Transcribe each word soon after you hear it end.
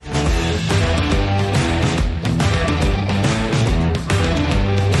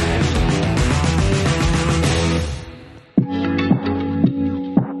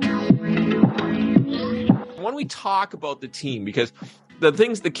talk about the team, because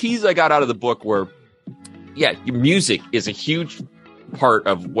the keys I got out of the book were, your music is a huge part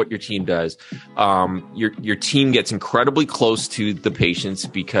of what your team does. Your team gets incredibly close to the patients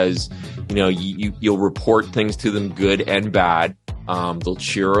because, you'll report things to them, good and bad. They'll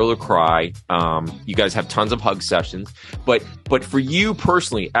cheer or they'll cry. You guys have tons of hug sessions, but for you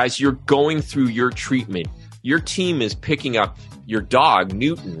personally, as you're going through your treatment, your team is picking up your dog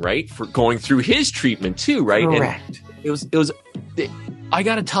Newton, right, for going through his treatment too, right? Correct. And I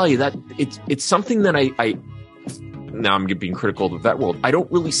got to tell you that it's something that I now I'm being critical of the vet world. I don't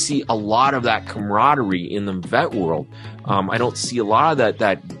really see a lot of that camaraderie in the vet world. I don't see a lot of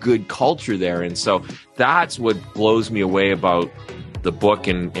that good culture there. And so that's what blows me away about the book.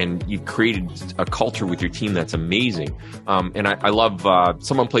 And you've created a culture with your team that's amazing. And I love,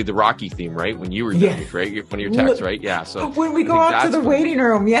 someone played the Rocky theme, right? When you were doing it, right? One of your texts, right? Yeah. So when we go out to the waiting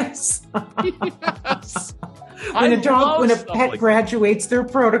room, yes. Yes. When a pet graduates their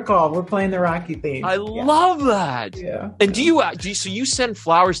protocol, we're playing the Rocky theme. I love that. Yeah. And do you send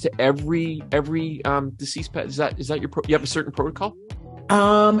flowers to every deceased pet? Is that you have a certain protocol?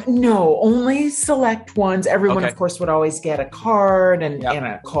 No, only select ones. Everyone, Okay. of course, would always get a card and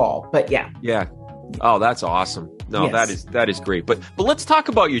a call. But yeah. Yeah. Oh, that's awesome. No, Yes. that is great. But let's talk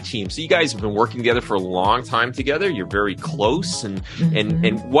about your team. So you guys have been working together for a long time together. You're very close. And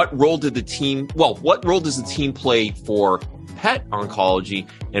what role does the team play for pet oncology,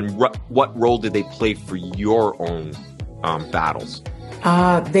 and what role did they play for your own battles?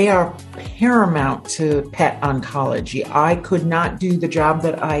 They are paramount to pet oncology. I could not do the job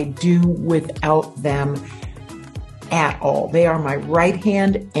that I do without them at all. They are my right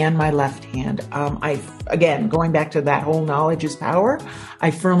hand and my left hand. Again, going back to that whole knowledge is power,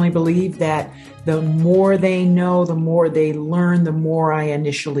 I firmly believe that the more they know, the more they learn, the more I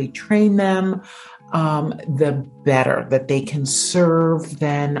initially train them, the better that they can serve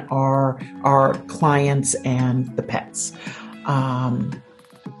then our clients and the pets.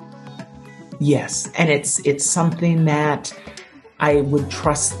 Yes, and it's something that I would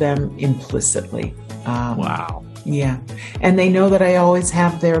trust them implicitly. Wow. Yeah. And they know that I always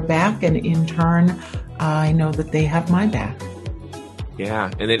have their back, and in turn, I know that they have my back.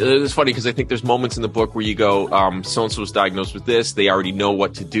 Yeah. And it is funny because I think there's moments in the book where you go, so-and-so was diagnosed with this. They already know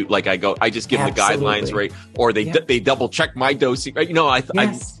what to do. Like I just give them the guidelines, right? Or they double check my dosing, right?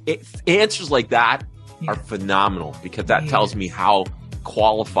 Answers like that are phenomenal, because that tells me how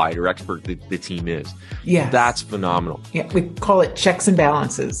qualified or expert the team is. Yeah. That's phenomenal. Yeah. We call it checks and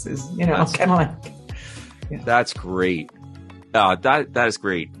balances, kind of like. Yeah. That's great. That is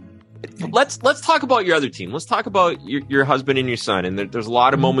great. Let's talk about your other team. Let's talk about your husband and your son. And there's a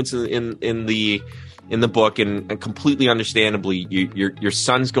lot of moments in the book, and completely understandably, your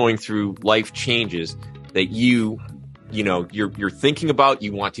son's going through life changes that you're thinking about,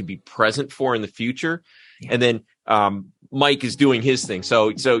 you want to be present for in the future. Yeah. And then Mike is doing his thing.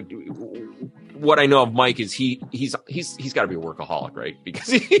 So what I know of Mike is he's got to be a workaholic, right?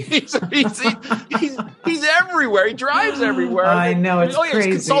 Because he's everywhere. He drives everywhere. I know, it's crazy. He's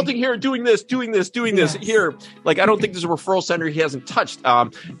consulting here, doing this here. Like, I don't think there's a referral center he hasn't touched.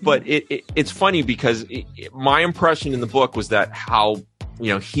 But it's funny because my impression in the book was that how,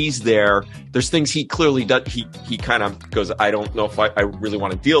 he's there. There's things he clearly does. He kind of goes, I don't know if I really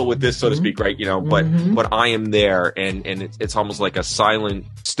want to deal with this, so to speak, right? But I am there, and it's almost like a silent,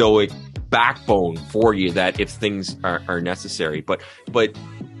 stoic backbone for you, that if things are necessary. But like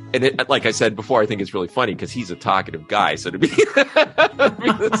I said before, I think it's really funny because he's a talkative guy. So to be,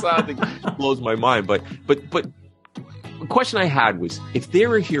 that's something blows my mind. But the question I had was, if they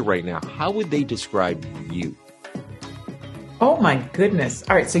were here right now, how would they describe you? Oh my goodness.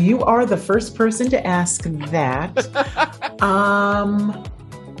 All right. So you are the first person to ask that.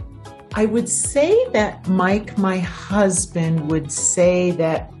 I would say that Mike, my husband, would say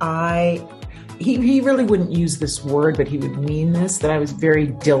that he really wouldn't use this word, but he would mean this, that I was very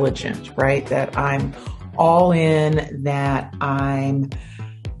diligent, right? That I'm all in, that I'm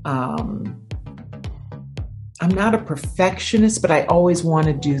not a perfectionist, but I always want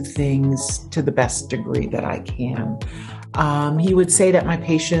to do things to the best degree that I can. He would say that my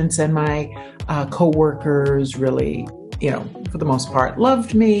patients and my coworkers really, for the most part,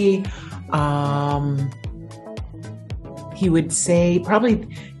 loved me. He would say probably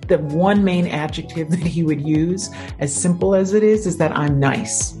the one main adjective that he would use, as simple as it is that I'm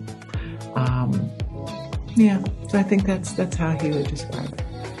nice. So I think that's how he would describe it.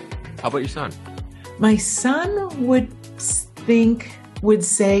 How about your son? My son would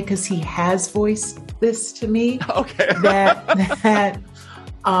say, because he has voiced this to me, okay, that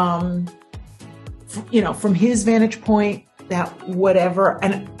from his vantage point, that whatever,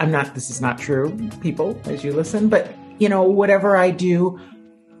 and this is not true, people, as you listen, but, whatever I do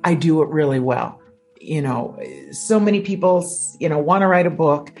it really well. So many people, want to write a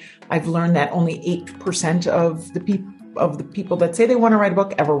book. I've learned that only 8% of the people that say they want to write a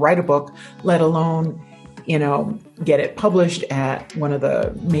book ever write a book, let alone, get it published at one of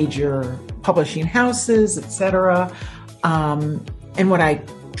the major publishing houses, etc. And what I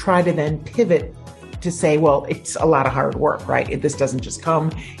try to then pivot to say, well, it's a lot of hard work, right? This doesn't just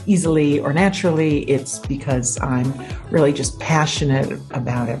come easily or naturally. It's because I'm really just passionate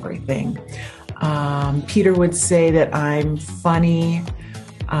about everything. Peter would say that I'm funny,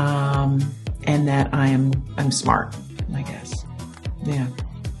 and that I'm smart, I guess. Yeah.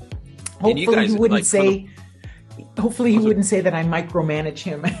 Hopefully he wouldn't say. Hopefully he wouldn't say that I micromanage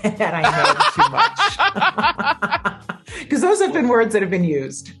him and that I know too much, because those have been words that have been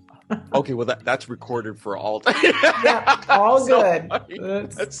used. Okay, well that's recorded for all time. Yeah, all good.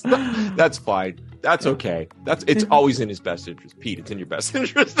 That's fine. That's okay. It's always in his best interest, Pete. It's in your best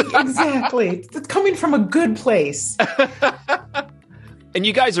interest. Exactly. It's coming from a good place. And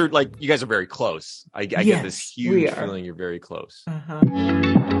you guys are very close. I get this huge feeling you're very close.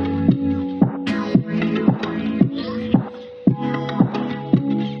 Uh-huh.